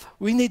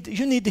 You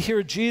need to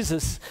hear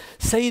Jesus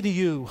say to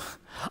you,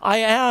 I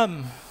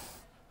am.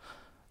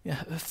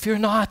 Fear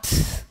not.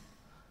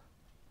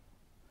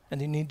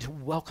 And you need to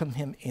welcome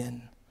him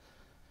in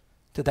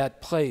to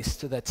that place,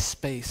 to that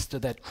space, to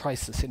that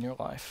crisis in your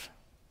life.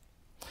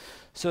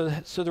 So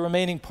the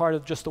remaining part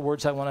of just the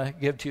words I want to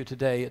give to you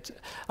today,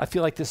 I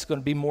feel like this is going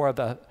to be more of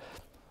a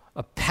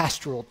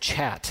pastoral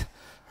chat,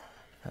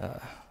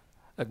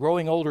 a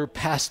growing older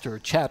pastor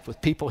chat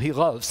with people he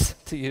loves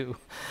to you.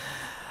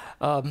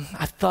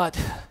 I thought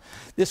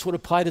this would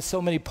apply to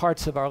so many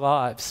parts of our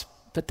lives,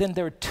 but then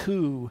there are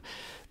 2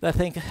 that I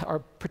think are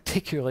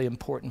particularly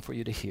important for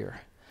you to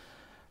hear.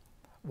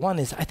 One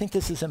is, I think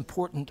this is an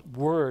important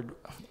word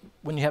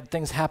when you have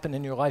things happen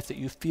in your life that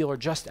you feel are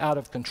just out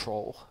of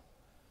control.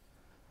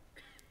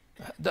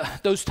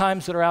 Those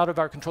times that are out of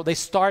our control, they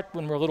start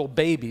when we're little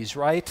babies,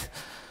 right?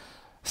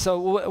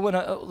 So when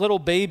a little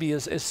baby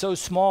is so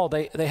small,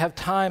 they have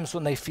times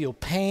when they feel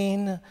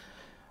pain,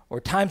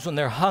 or times when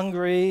they're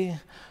hungry,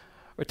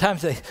 or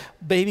times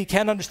baby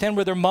can't understand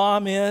where their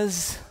mom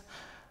is.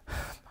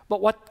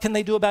 But what can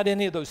they do about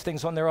any of those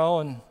things on their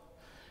own?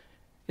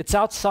 It's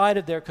outside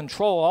of their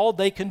control. All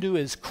they can do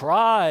is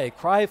cry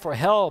for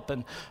help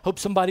and hope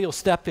somebody will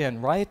step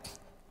in, right?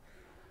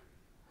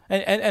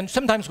 And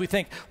sometimes we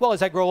think, well,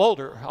 as I grow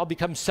older, I'll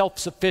become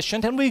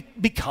self-sufficient, and we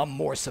become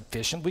more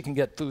sufficient. We can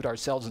get food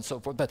ourselves and so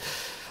forth. But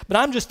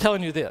I'm just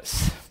telling you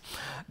this.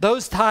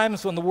 Those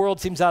times when the world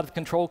seems out of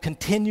control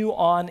continue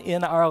on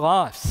in our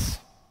lives.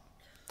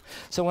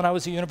 So when I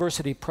was a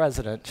university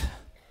president,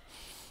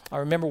 I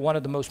remember one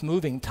of the most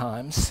moving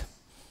times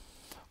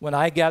when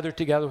I gathered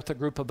together with a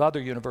group of other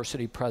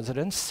university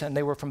presidents, and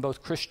they were from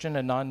both Christian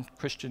and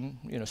non-Christian,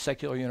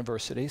 secular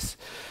universities,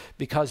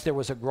 because there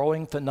was a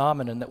growing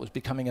phenomenon that was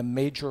becoming a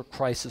major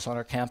crisis on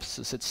our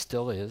campuses. It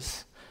still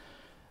is.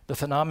 The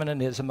phenomenon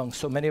is among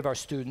so many of our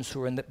students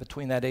who are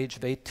between that age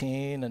of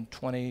 18 and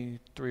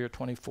 23 or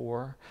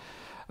 24,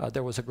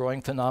 There was a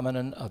growing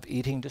phenomenon of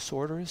eating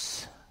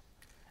disorders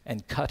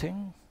and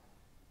cutting.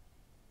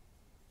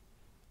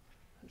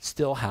 It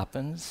still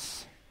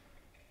happens.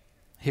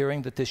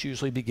 Hearing that this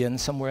usually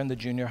begins somewhere in the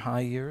junior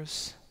high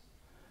years.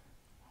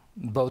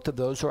 Both of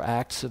those are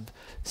acts of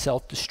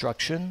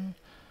self-destruction.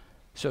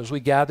 So as we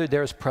gathered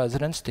there as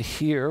presidents to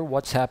hear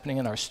what's happening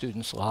in our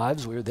students'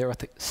 lives, we were there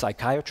with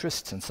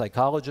psychiatrists and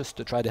psychologists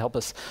to try to help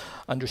us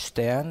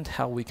understand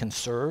how we can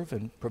serve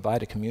and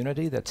provide a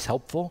community that's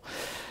helpful.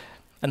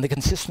 And the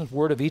consistent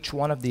word of each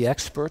one of the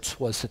experts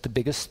was that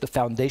the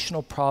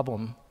foundational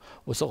problem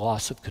was a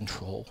loss of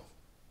control.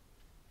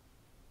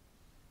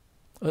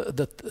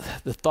 The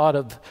thought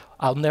of,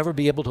 I'll never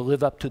be able to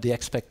live up to the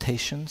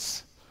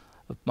expectations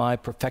of my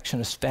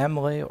perfectionist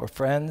family or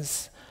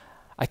friends.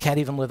 I can't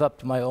even live up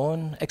to my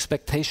own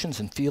expectations,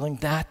 and feeling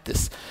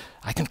that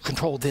I can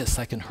control this,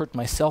 I can hurt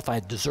myself, I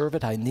deserve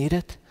it, I need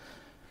it.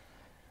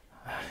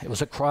 It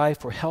was a cry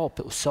for help.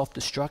 It was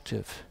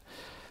self-destructive.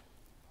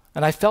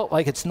 And I felt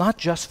like it's not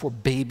just for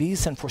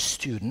babies and for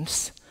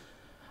students.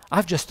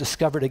 I've just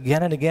discovered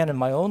again and again in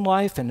my own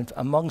life and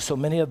among so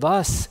many of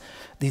us,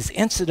 these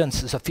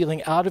incidences of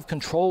feeling out of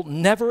control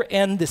never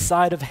end this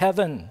side of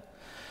heaven.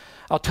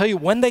 I'll tell you,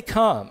 when they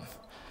come,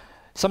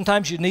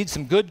 sometimes you need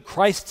some good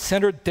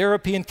Christ-centered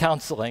therapy and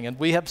counseling, and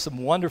we have some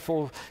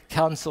wonderful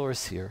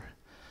counselors here.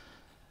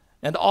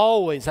 And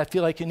always, I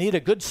feel like you need a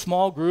good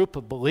small group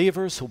of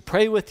believers who'll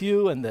pray with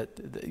you and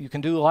that you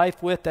can do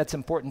life with. That's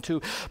important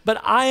too.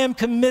 But I am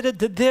committed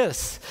to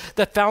this,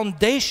 that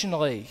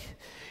foundationally,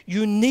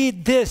 you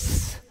need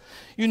this.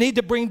 You need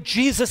to bring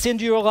Jesus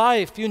into your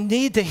life. You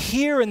need to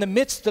hear in the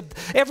midst of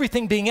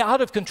everything being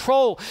out of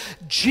control,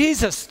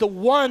 Jesus, the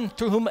one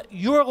through whom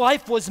your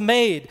life was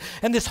made,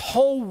 and this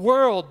whole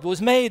world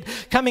was made,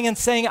 coming and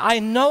saying, I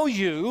know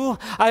you,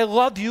 I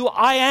love you,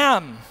 I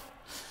am.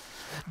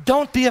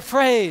 Don't be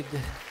afraid.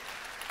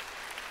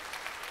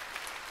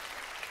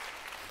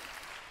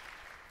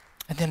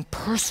 And then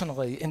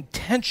personally,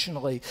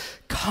 intentionally,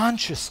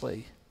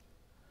 consciously,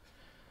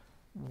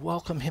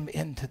 welcome him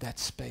into that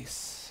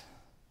space,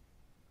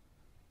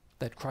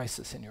 that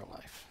crisis in your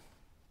life.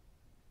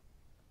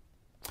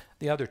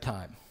 The other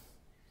time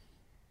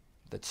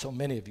that so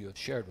many of you have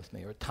shared with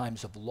me are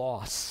times of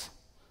loss.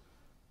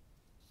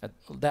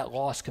 That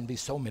loss can be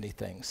so many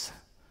things.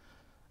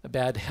 A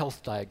bad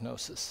health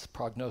diagnosis,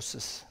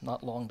 prognosis,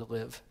 not long to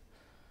live.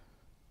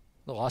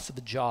 The loss of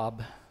a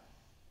job,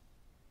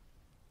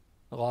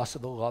 the loss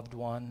of a loved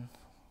one,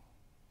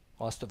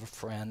 loss of a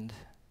friend.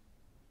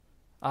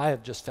 I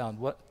have just found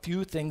what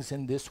few things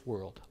in this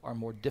world are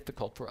more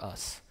difficult for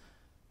us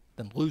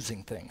than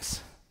losing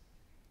things.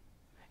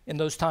 In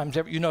those times,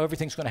 you know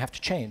everything's going to have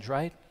to change,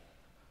 right?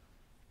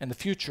 And the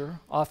future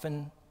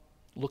often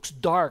looks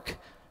dark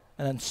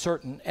and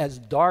uncertain, as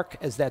dark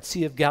as that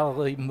Sea of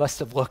Galilee must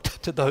have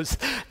looked to those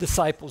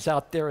disciples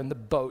out there in the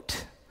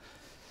boat.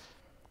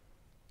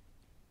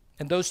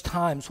 In those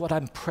times, what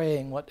I'm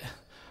praying, what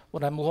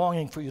I'm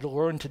longing for you to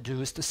learn to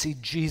do is to see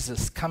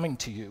Jesus coming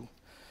to you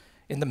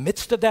in the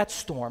midst of that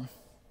storm,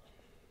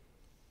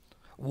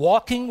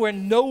 walking where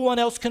no one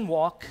else can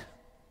walk,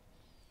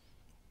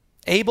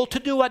 able to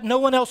do what no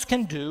one else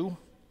can do.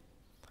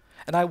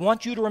 And I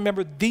want you to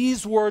remember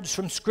these words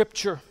from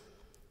Scripture.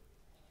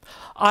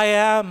 I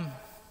am.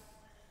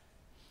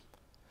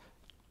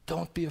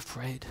 Don't be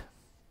afraid.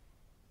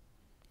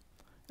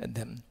 And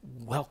then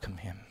welcome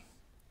him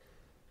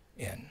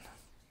in.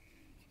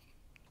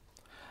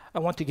 I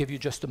want to give you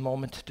just a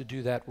moment to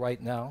do that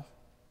right now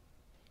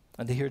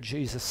and to hear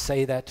Jesus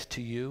say that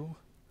to you.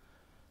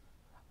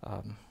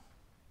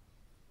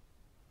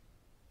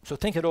 So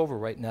think it over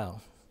right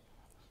now.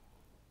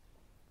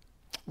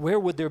 Where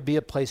would there be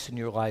a place in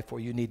your life where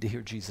you need to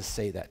hear Jesus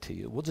say that to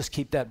you? We'll just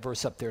keep that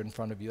verse up there in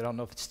front of you. I don't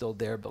know if it's still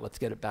there, but let's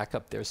get it back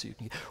up there so you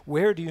can.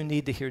 Where do you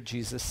need to hear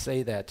Jesus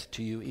say that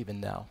to you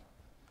even now?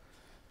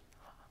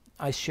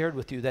 I shared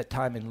with you that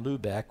time in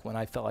Lubeck when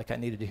I felt like I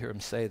needed to hear him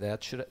say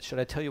that. Should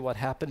I tell you what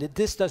happened?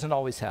 This doesn't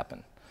always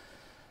happen.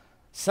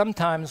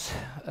 Sometimes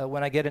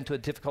when I get into a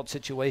difficult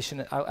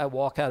situation, I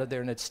walk out of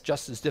there and it's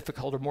just as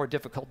difficult or more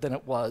difficult than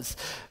it was.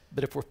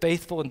 But if we're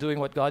faithful in doing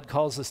what God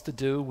calls us to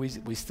do,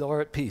 we still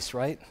are at peace,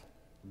 right?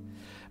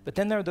 But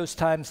then there are those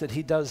times that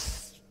he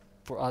does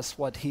for us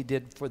what he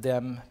did for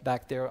them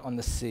back there on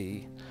the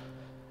sea.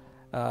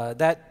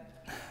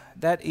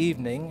 That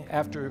evening,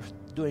 after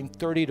doing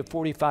 30 to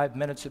 45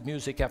 minutes of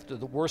music after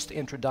the worst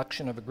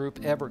introduction of a group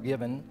ever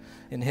given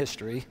in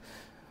history,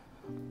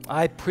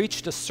 I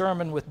preached a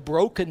sermon with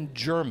broken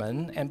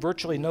German and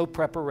virtually no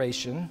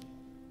preparation.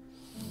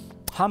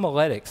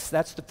 Homiletics,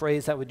 that's the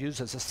phrase I would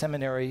use as a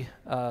seminary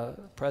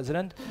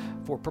president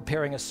for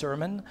preparing a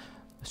sermon.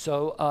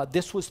 So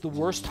this was the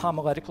worst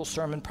homiletical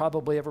sermon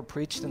probably ever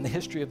preached in the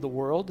history of the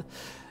world,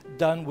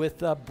 done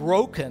with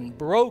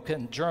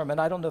broken German.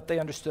 I don't know if they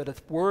understood a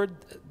word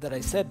that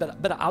I said,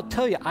 but I'll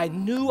tell you, I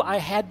knew I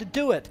had to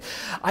do it.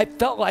 I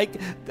felt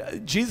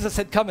like Jesus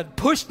had come and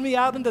pushed me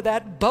out into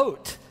that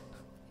boat.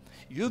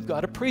 You've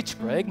got to preach,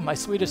 Greg, my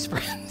Swedish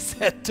friend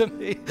said to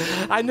me.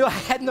 I knew I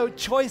had no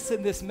choice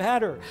in this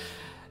matter.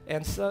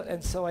 And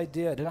so I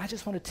did. And I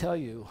just want to tell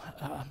you,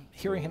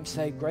 hearing him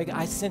say, Greg,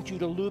 I sent you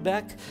to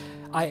Lubeck.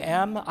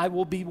 I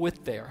will be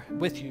with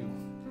you.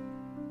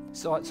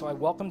 So I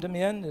welcomed him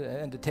in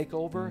and to take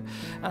over.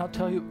 And I'll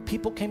tell you,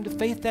 people came to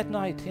faith that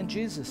night in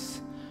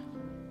Jesus.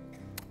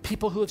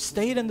 People who have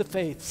stayed in the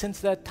faith since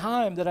that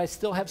time that I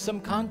still have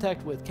some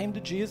contact with came to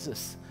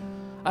Jesus.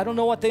 I don't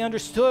know what they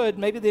understood.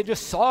 Maybe they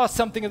just saw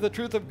something of the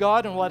truth of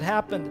God and what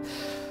happened.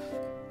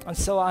 And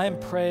so I am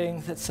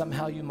praying that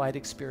somehow you might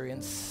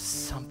experience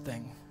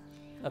something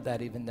of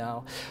that even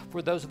now.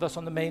 For those of us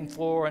on the main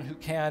floor and who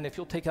can, if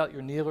you'll take out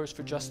your kneelers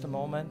for just a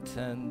moment,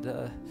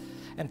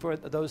 and for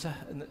those,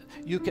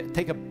 you can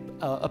take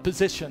a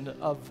position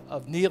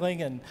of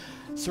kneeling and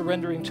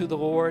surrendering to the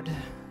Lord.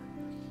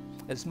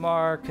 As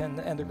Mark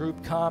and the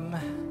group come,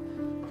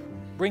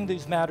 bring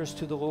these matters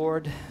to the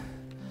Lord.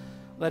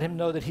 Let him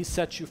know that he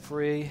sets you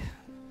free,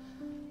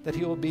 that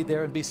he will be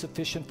there and be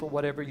sufficient for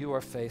whatever you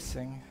are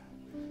facing.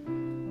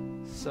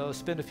 So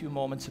spend a few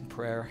moments in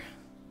prayer.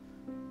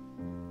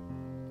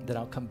 Then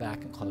I'll come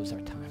back and close our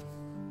time.